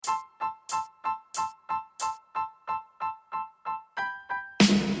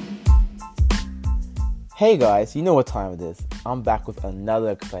Hey guys, you know what time it is. I'm back with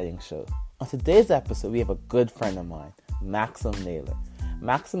another exciting show. On today's episode, we have a good friend of mine, Maxim Naylor.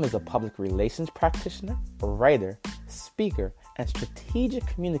 Maxim is a public relations practitioner, a writer, speaker, and strategic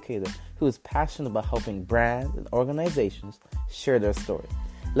communicator who is passionate about helping brands and organizations share their story.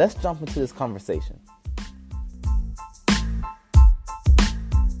 Let's jump into this conversation.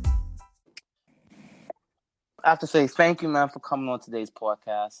 I have to say thank you, man, for coming on today's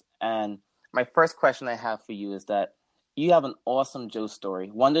podcast. And my first question I have for you is that you have an awesome Joe story,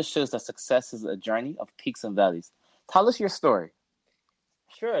 one that shows that success is a journey of peaks and valleys. Tell us your story.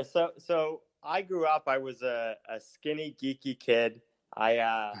 Sure. So I grew up. I was a skinny, geeky kid.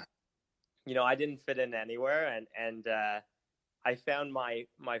 I didn't fit in anywhere, and I found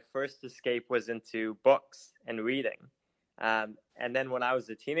my first escape was into books and reading. And then when I was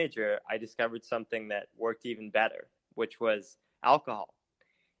a teenager, I discovered something that worked even better, which was alcohol.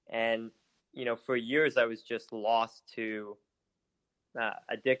 And for years I was just lost to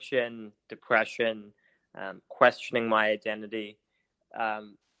addiction, depression, questioning my identity.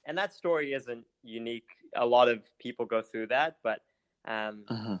 And that story isn't unique. A lot of people go through that,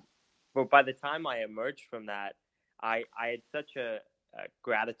 Mm-hmm. but by the time I emerged from that, I had such a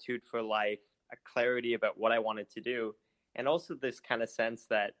gratitude for life, a clarity about what I wanted to do, and also this kind of sense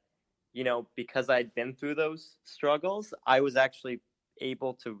that, because I'd been through those struggles, I was actually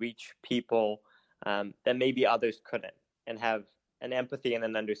able to reach people that maybe others couldn't, and have an empathy and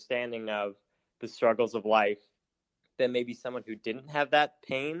an understanding of the struggles of life that maybe someone who didn't have that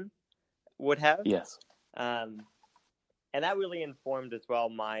pain would have. Yes. Um, and that really informed as well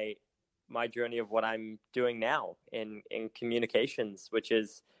my journey of what I'm doing now in communications, which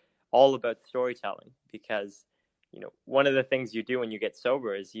is all about storytelling. Because one of the things you do when you get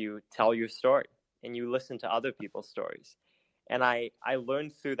sober is you tell your story and you listen to other people's stories. And I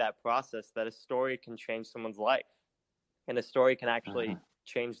learned through that process that a story can change someone's life, and a story can Mm-hmm. actually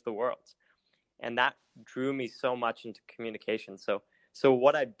change the world. And that drew me so much into communication. So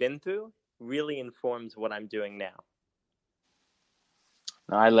what I've been through really informs what I'm doing now.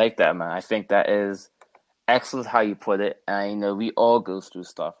 No, I like that, man. I think that is excellent how you put it. And we all go through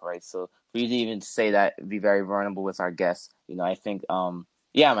stuff, right? So for you to even say that, be very vulnerable with our guests, I think,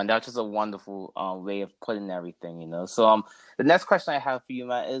 yeah, man, that's just a wonderful way of putting everything. So the next question I have for you,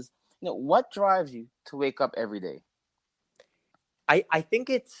 man, is, what drives you to wake up every day? I think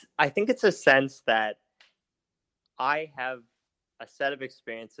it's a sense that I have a set of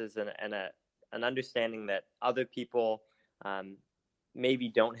experiences and an understanding that other people um, maybe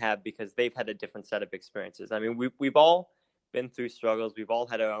don't have, because they've had a different set of experiences. I mean, we've all been through struggles. We've all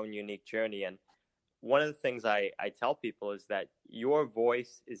had our own unique journey. And one of the things I tell people is that your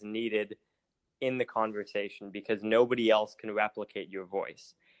voice is needed in the conversation, because nobody else can replicate your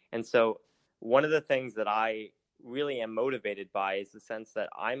voice. And so one of the things that I really am motivated by is the sense that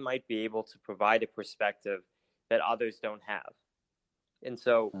I might be able to provide a perspective that others don't have. And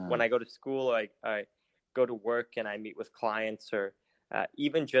so when Mm, I go to school, I go to work and I meet with clients, or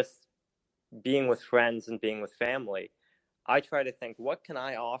even just being with friends and being with family, I try to think, what can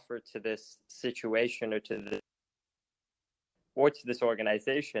I offer to this situation, or to this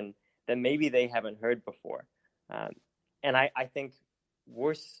organization that maybe they haven't heard before. Um, and I think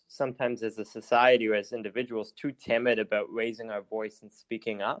we're sometimes, as a society or as individuals, too timid about raising our voice and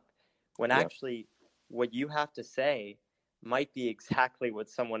speaking up, when yep. actually what you have to say might be exactly what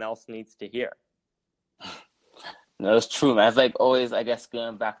someone else needs to hear. No, it's true, man. It's like always, I guess,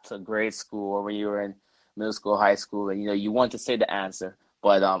 going back to grade school or when you were in middle school, high school, and you want to say the answer,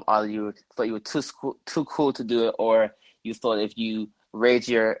 but either you thought you were too cool to do it, or you thought if you raise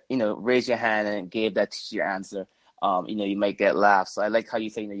your hand and gave that teacher your answer, you might get laughed. So I like how you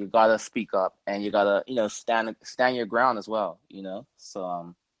say, you gotta speak up and you gotta, stand your ground as well. So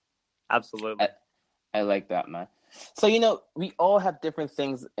I, Absolutely. I like that, man. So, we all have different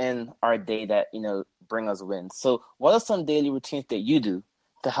things in our day that, bring us wins. So, what are some daily routines that you do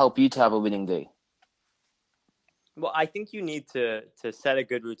to help you to have a winning day? Well, I think you need to set a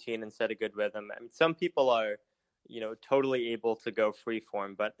good routine and set a good rhythm. I mean, some people are, totally able to go free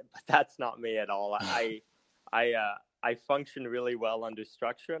form, but that's not me at all. I function really well under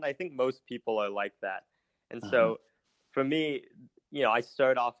structure, and I think most people are like that. And Hmm. so, for me, I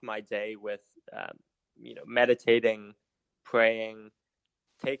start off my day with, meditating, praying,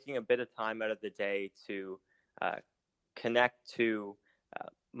 taking a bit of time out of the day to uh, connect to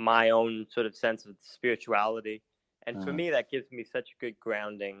my own sort of sense of spirituality. And for Hmm. me, that gives me such good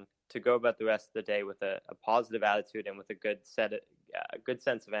grounding to go about the rest of the day with a positive attitude and with a good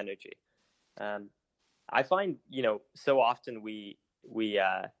sense of energy. Um, I find, so often we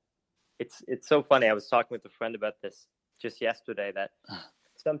it's so funny. I was talking with a friend about this just yesterday, that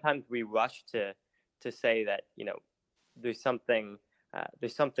sometimes we rush to say that, there's something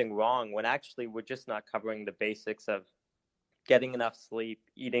wrong, when actually we're just not covering the basics of getting enough sleep,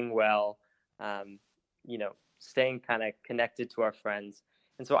 eating well, um, staying kind of connected to our friends.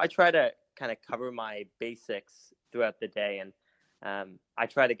 And so I try to kind of cover my basics throughout the day, and I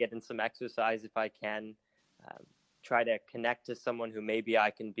try to get in some exercise if I can. Um, Try to connect to someone who maybe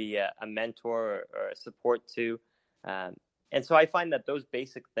I can be a mentor or a support to. Um, and so I find that those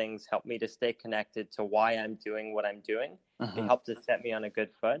basic things help me to stay connected to why I'm doing what I'm doing. They Mm-hmm. help to set me on a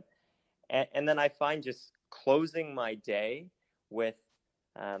good foot. And then I find just closing my day with,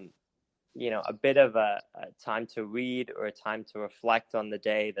 um, a bit of a time to read or a time to reflect on the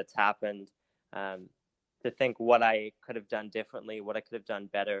day that's happened, um, to think what I could have done differently, what I could have done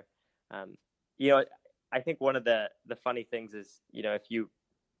better. Um, you know, I think one of the funny things is,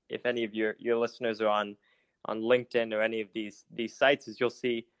 if any of your listeners are on LinkedIn or any of these sites, is you'll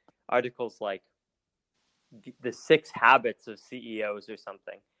see articles like the 6 habits of CEOs or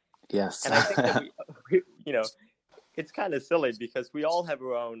something. Yes. And I think that we it's kind of silly, because we all have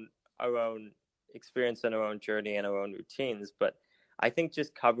our own experience and our own journey and our own routines. But I think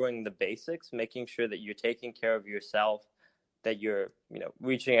just covering the basics, making sure that you're taking care of yourself, that you're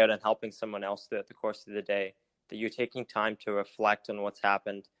reaching out and helping someone else throughout the course of the day, that you're taking time to reflect on what's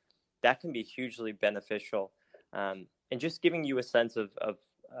happened, that can be hugely beneficial, and just giving you a sense of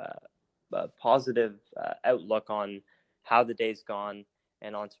a positive outlook on how the day's gone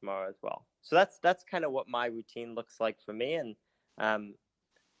and on tomorrow as well. So that's kind of what my routine looks like for me. And um,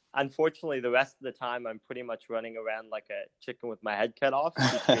 unfortunately, the rest of the time I'm pretty much running around like a chicken with my head cut off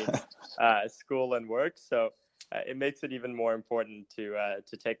between school and work. So it makes it even more important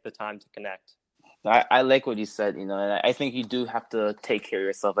to take the time to connect. I like what you said, and I think you do have to take care of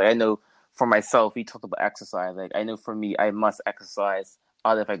yourself. Like I know for myself, we talk about exercise. Like I know for me, I must exercise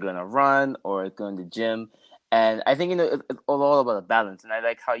either if I'm going to run or going to the gym. And I think, it's all about a balance. And I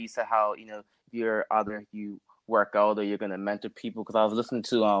like how you said how, you're either you work out or you're going to mentor people. Because I was listening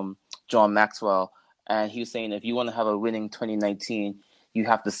to John Maxwell, and he was saying if you want to have a winning 2019, you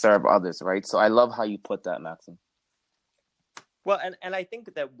have to serve others, right? So I love how you put that, Maxim. Well, and I think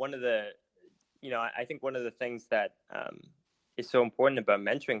that I think one of the things that is so important about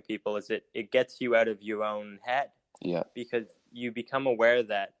mentoring people is it gets you out of your own head, Yeah. because you become aware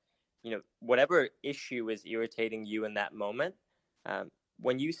that, whatever issue is irritating you in that moment, um,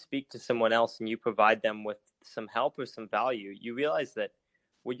 when you speak to someone else and you provide them with some help or some value, you realize that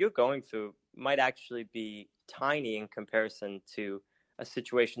what you're going through might actually be tiny in comparison to a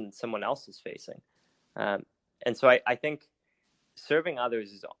situation that someone else is facing. Um, and so I think serving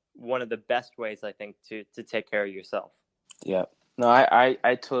others is one of the best ways, I think, to take care of yourself. Yeah. No, I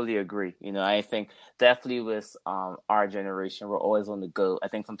totally agree. I think definitely with our generation, we're always on the go. I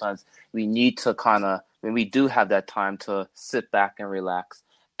think sometimes we need to kind of, when we do have that time to sit back and relax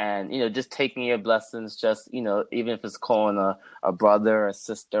and, just taking your blessings, just, even if it's calling a brother, a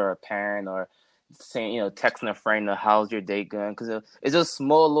sister, a parent, or saying, texting a friend, how's your day going? Because it's just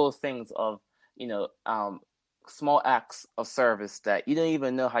small little things of, small acts of service that you don't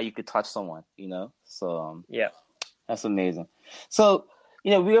even know how you could touch someone. So, Yeah. that's amazing. So,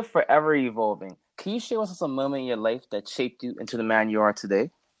 we are forever evolving. Can you share with us a moment in your life that shaped you into the man you are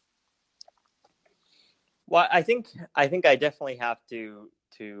today? Well, I think I definitely have to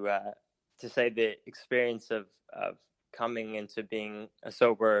say the experience of coming into being a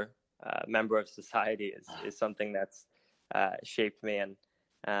sober member of society is something that's shaped me. And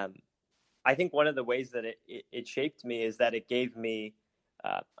um, I think one of the ways that it shaped me is that it gave me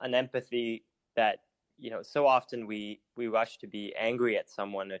an empathy that, so often we rush to be angry at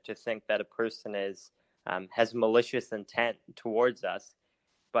someone or to think that a person has malicious intent towards us.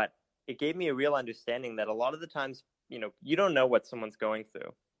 But it gave me a real understanding that a lot of the times, you don't know what someone's going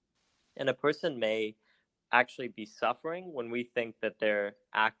through, and a person may actually be suffering when we think that they're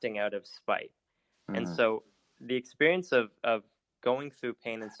acting out of spite. And Mm-hmm. so the experience of going through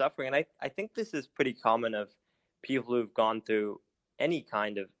pain and suffering, and I think this is pretty common of people who've gone through any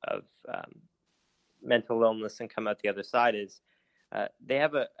kind of mental illness and come out the other side, is they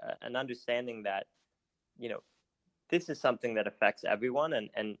have an understanding that, you know, this is something that affects everyone.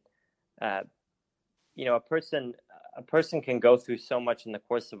 And uh, a person can go through so much in the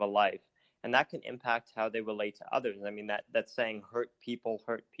course of a life, and that can impact how they relate to others. I mean, that saying, hurt people,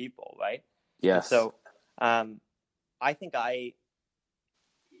 right? And Yes. so um, I think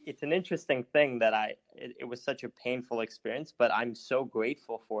it's an interesting thing that it was such a painful experience, but I'm so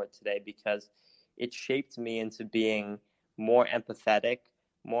grateful for it today, because it shaped me into being more empathetic,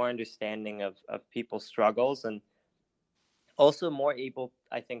 more understanding of people's struggles, and also more able,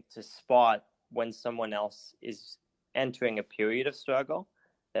 I think, to spot when someone else is entering a period of struggle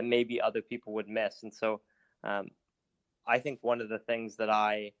that maybe other people would miss. And so um, I think one of the things that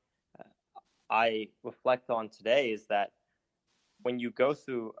I reflect on today is that when you go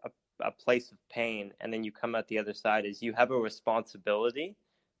through a place of pain and then you come out the other side, is you have a responsibility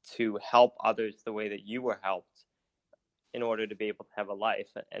to help others the way that you were helped in order to be able to have a life.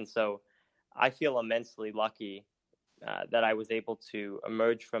 And so I feel immensely lucky that I was able to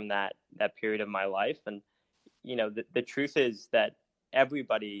emerge from that period of my life. And the truth is that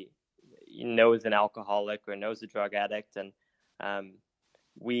everybody knows an alcoholic or knows a drug addict, and um,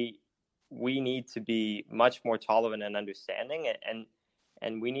 we we need to be much more tolerant and understanding,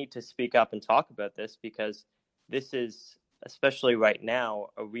 and we need to speak up and talk about this, because this is, especially right now,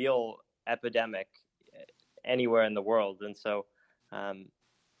 a real epidemic anywhere in the world. And so um,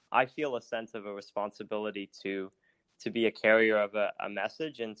 I feel a sense of a responsibility to be a carrier of a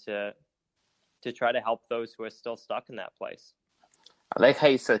message, and to try to help those who are still stuck in that place. I like how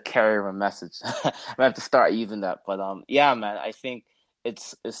you said carry a message. I'm gonna have to start using that. But yeah, man, I think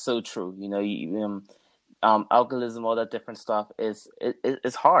it's so true. Alcoholism, all that different stuff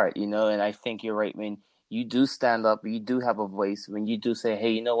it's hard, and I think you're right. When you do stand up, you do have a voice. When you do say,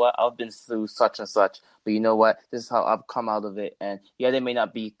 hey, you know what, I've been through such and such, but you know what, this is how I've come out of it. And yeah, they may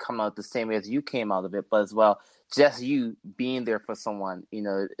not be come out the same way as you came out of it, but as well, just you being there for someone,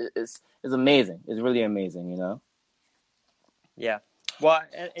 it's amazing. It's really amazing. Yeah. Well,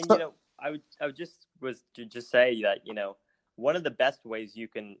 and So, I would just was to just say that one of the best ways you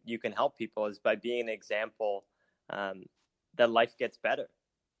can help people is by being an example, um, that life gets better.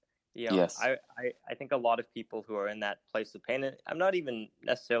 yes. I think a lot of people who are in that place of pain, and I'm not even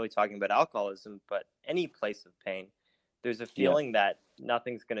necessarily talking about alcoholism, but any place of pain, there's a Yeah. feeling that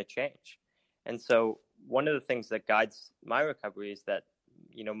nothing's going to change. And so one of the things that guides my recovery is that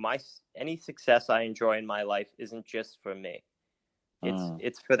my any success I enjoy in my life isn't just for me. Mm.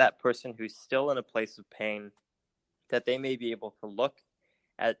 It's for that person who's still in a place of pain, that they may be able to look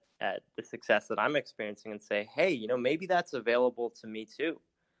at the success that I'm experiencing and say, hey, maybe that's available to me too.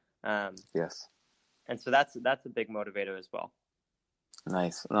 Um, Yes. and so that's a big motivator as well.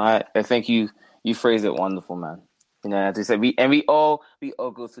 Nice. No, I think you phrase it wonderful, man. As I said, we all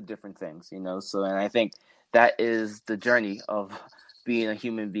go through different things, So, and I think that is the journey of being a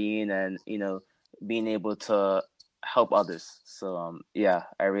human being, and being able to help others. So, yeah,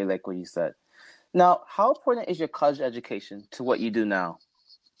 I really like what you said. Now, how important is your college education to what you do now?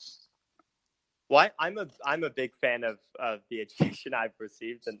 Well, I'm a big fan of the education I've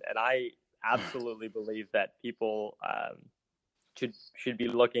received, and I absolutely believe that people should be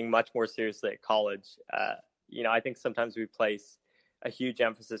looking much more seriously at college. I think sometimes we place a huge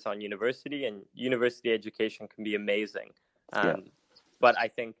emphasis on university, and university education can be amazing. Yeah. But I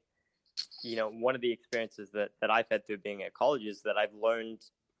think one of the experiences that I've had through being at college is that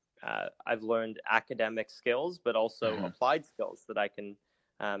I've learned academic skills, but also Hmm. applied skills that I can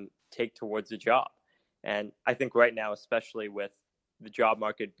take towards a job. And I think right now, especially with the job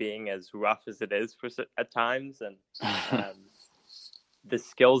market being as rough as it is at times, and um, the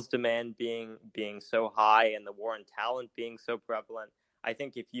skills demand being so high, and the war on talent being so prevalent, I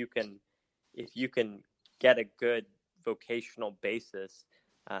think if you can get a good vocational basis,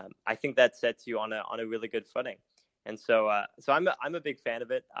 I think that sets you on a really good footing. And so I'm a big fan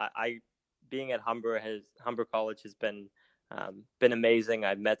of it. I being at Humber College has been amazing.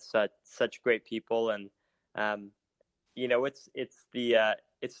 I've met such great people, and um, it's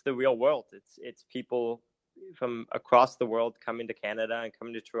the real world. It's people from across the world coming to Canada and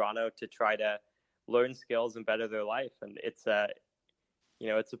coming to Toronto to try to learn skills and better their life. And it's a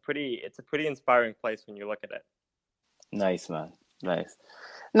pretty inspiring place when you look at it. Nice, man. Nice.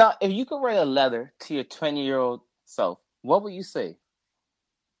 Now, if you could write a letter to your 20-year-old self, what would you say?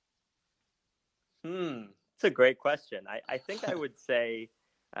 It's a great question. I think I would say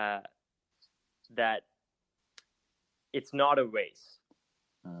uh, that it's not a race.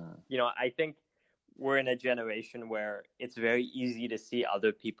 Mm, I think we're in a generation where it's very easy to see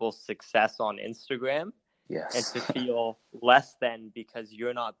other people's success on Instagram and yes. to feel less than because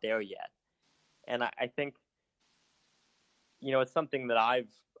you're not there yet. And I think it's something that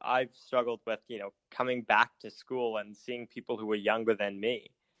I've struggled with. Coming back to school and seeing people who were younger than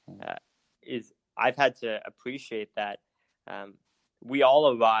me, uh, is I've had to appreciate that um, we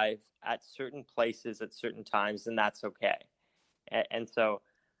all arrive at certain places at certain times, and that's okay. And so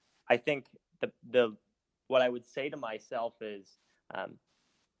I think the what I would say to myself is, um,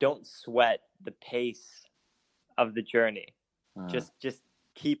 don't sweat the pace of the journey. Mm, Just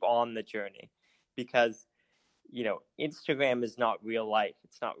keep on the journey, because Instagram is not real life.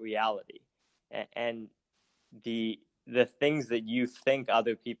 It's not reality. And the things that you think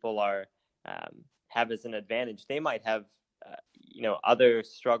other people are have as an advantage, they might have other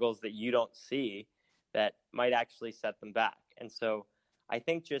struggles that you don't see that might actually set them back. And so I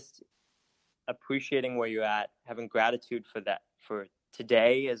think just appreciating where you're at, having gratitude for that, for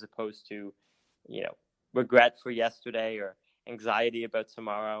today, as opposed to regret for yesterday or anxiety about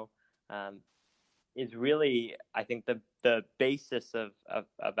tomorrow, is really, I think, the basis of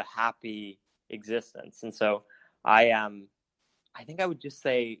a happy existence. And so I think I would just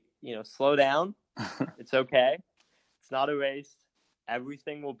say, slow down. It's okay. It's not a race.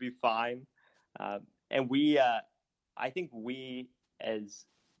 Everything will be fine. And I think we, as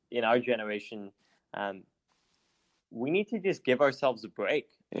in our generation, we need to just give ourselves a break.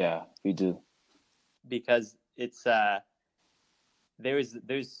 Yeah, we do. Because it's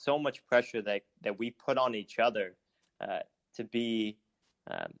there's so much pressure that we put on each other to be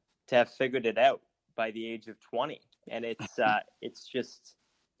to have figured it out by the age of 20, and it's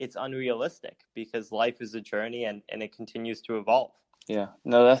unrealistic, because life is a journey, and it continues to evolve. Yeah,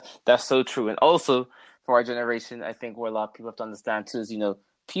 no, that's so true. And also for our generation, I think what a lot of people have to understand too is,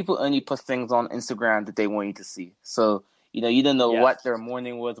 people only put things on Instagram that they want you to see. So, you don't know what their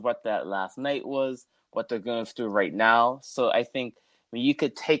morning was, what that last night was, what they're going through right now. So I think when you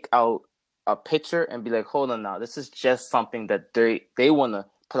could take out a picture and be like, hold on now, this is just something that they want to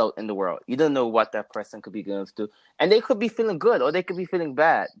put out in the world. You don't know what that person could be going through. And they could be feeling good or they could be feeling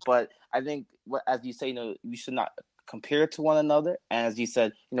bad. But I think, as you say, you should not compare to one another. And as you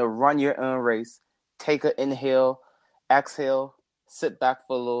said, run your own race, take an inhale, exhale, sit back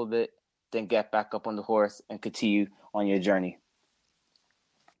for a little bit, then get back up on the horse and continue on your journey.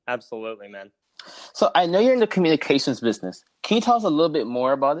 Absolutely, man. So I know you're in the communications business. Can you tell us a little bit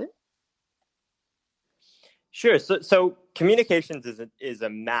more about it? Sure. So communications is a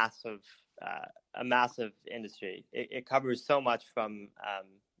massive industry. It covers so much, from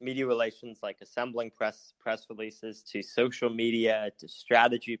media relations, like assembling press releases, to social media, to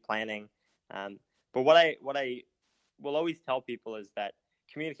strategy planning. But what I will always tell people is that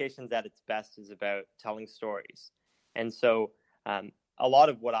communications at its best is about telling stories. And so a lot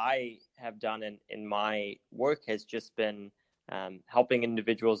of what I have done in my work has just been helping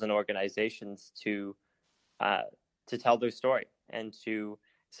individuals and organizations to tell their story, and to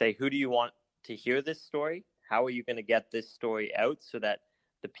say, who do you want to hear this story? How are you going to get this story out so that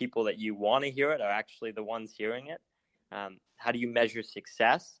the people that you want to hear it are actually the ones hearing it? How do you measure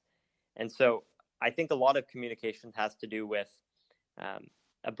success? And so I think a lot of communications has to do with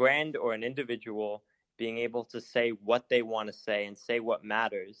a brand or an individual being able to say what they want to say and say what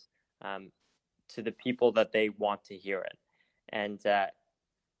matters to the people that they want to hear it. And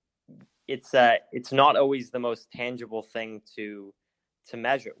it's not always the most tangible thing to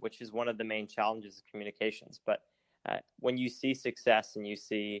measure, which is one of the main challenges of communications. But when you see success, and you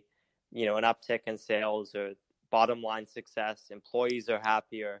see an uptick in sales, or bottom line success, employees are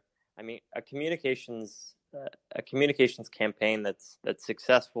happier. I mean, a communications campaign that's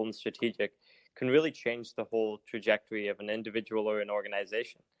successful and strategic can really change the whole trajectory of an individual or an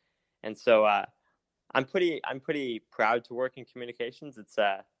organization. And so I'm pretty proud to work in communications. It's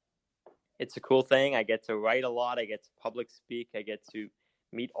a cool thing. I get to write a lot. I get to public speak. I get to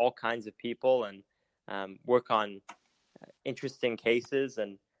meet all kinds of people and work on interesting cases.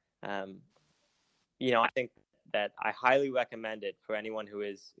 And I think that I highly recommend it for anyone who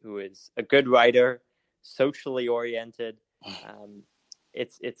is a good writer, socially oriented.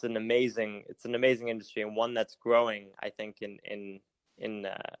 It's an amazing industry, and one that's growing, I think, in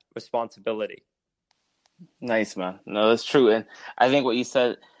responsibility. Nice, man. No, that's true. And I think what you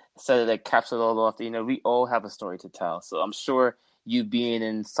said that captured all off. We all have a story to tell. So I'm sure you being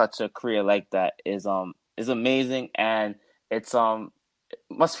in such a career like that is amazing, and it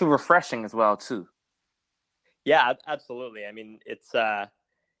must feel refreshing as well too. Yeah, absolutely. I mean, it's I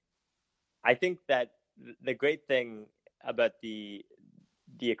think that the great thing about the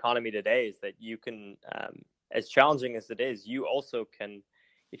economy today is that you can, as challenging as it is, you also can,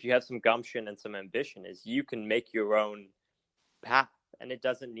 if you have some gumption and some ambition, is you can make your own path. And it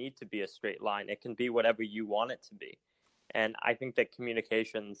doesn't need to be a straight line. It can be whatever you want it to be. And I think that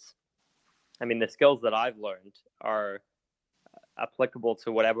communications, I mean, the skills that I've learned are applicable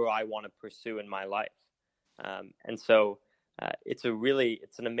to whatever I want to pursue in my life. And so it's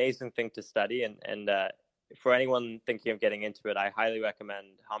an amazing thing to study. And for anyone thinking of getting into it, I highly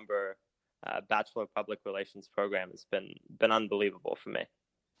recommend Humber Bachelor of Public Relations program. It's been unbelievable for me.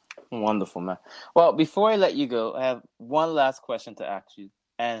 Wonderful, man. Well, before I let you go, I have one last question to ask you.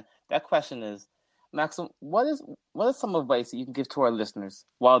 And that question is, Maxim, what is some advice that you can give to our listeners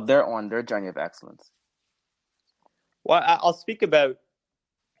while they're on their journey of excellence? Well, I'll speak about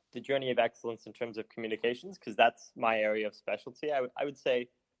the journey of excellence in terms of communications because that's my area of specialty. I would say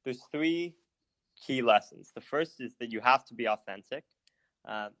there's three key lessons. The first is that you have to be authentic.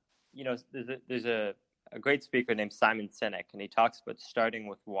 There's a great speaker named Simon Sinek, and he talks about starting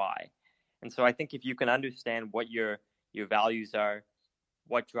with why. And so I think if you can understand what your values are,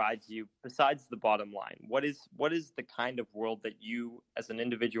 what drives you, besides the bottom line, what is the kind of world that you as an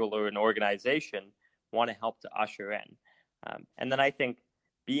individual or an organization want to help to usher in. And then I think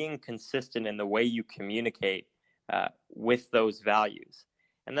being consistent in the way you communicate with those values.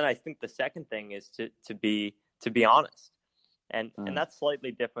 And then I think the second thing is to be honest. And that's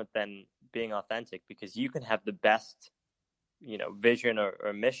slightly different than being authentic because you can have the best, vision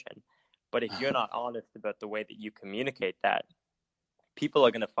or mission. But if you're not honest about the way that you communicate that, people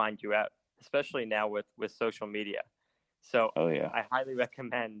are going to find you out, especially now with social media. So I highly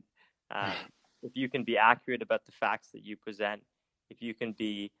recommend if you can be accurate about the facts that you present, if you can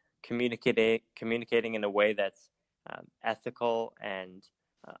be communicating in a way that's ethical and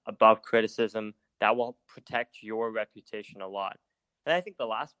above criticism, that will protect your reputation a lot. And I think the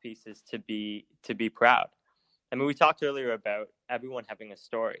last piece is to be proud. I mean, we talked earlier about everyone having a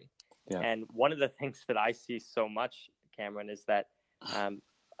story. Yeah. And one of the things that I see so much, Cameron, is that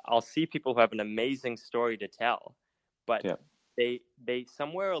I'll see people who have an amazing story to tell, but they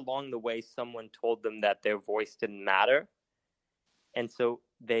somewhere along the way, someone told them that their voice didn't matter. And so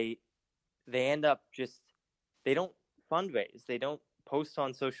they end up they don't fundraise. They don't post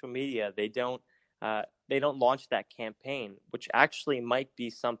on social media. They don't launch that campaign, which actually might be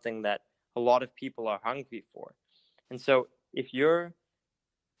something that a lot of people are hungry for. And so if you're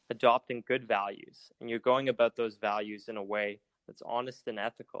adopting good values and you're going about those values in a way that's honest and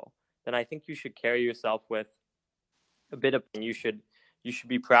ethical, then I think you should carry yourself with a bit of, and you should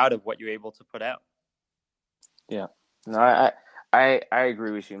be proud of what you're able to put out. Yeah. No, I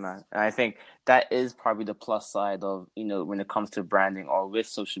agree with you, man. And I think that is probably the plus side of, when it comes to branding or with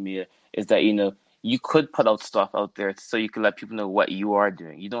social media, is that, you could put out stuff out there so you can let people know what you are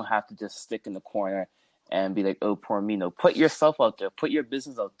doing. You don't have to just stick in the corner and be like, oh, poor me. No, put yourself out there, put your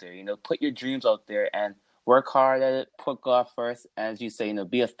business out there, put your dreams out there and work hard at it, put God first, as you say,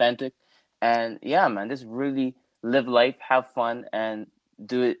 be authentic. And yeah, man, just really live life, have fun, and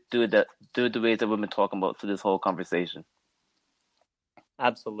do it the way that we've been talking about through this whole conversation.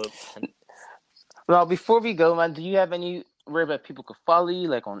 Absolutely. Well, before we go, man, do you have any where that people could follow you,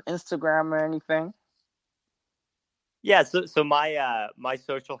 like on Instagram or anything? Yeah, so my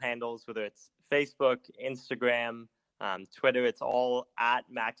social handles, whether it's Facebook, Instagram, Twitter, it's all at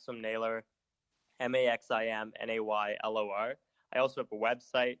Maxim Naylor, MaximNaylor. I also have a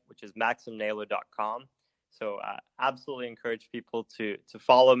website, which is maximnaylor.com. So absolutely encourage people to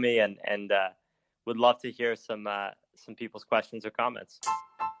follow me and would love to hear some people's questions or comments.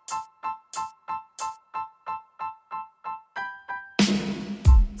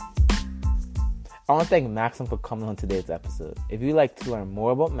 I want to thank Maxim for coming on today's episode. If you'd like to learn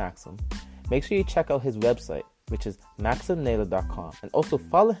more about Maxim, make sure you check out his website, which is maximnaylor.com, and also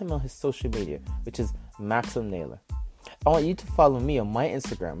follow him on his social media, which is Maxim Naylor. I want you to follow me on my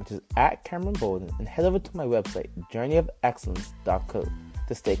Instagram, which is at Cameron Bolden, and head over to my website, journeyofexcellence.co,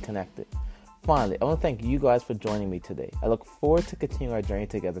 to stay connected. Finally, I want to thank you guys for joining me today. I look forward to continuing our journey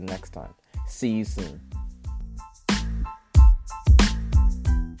together next time. See you soon.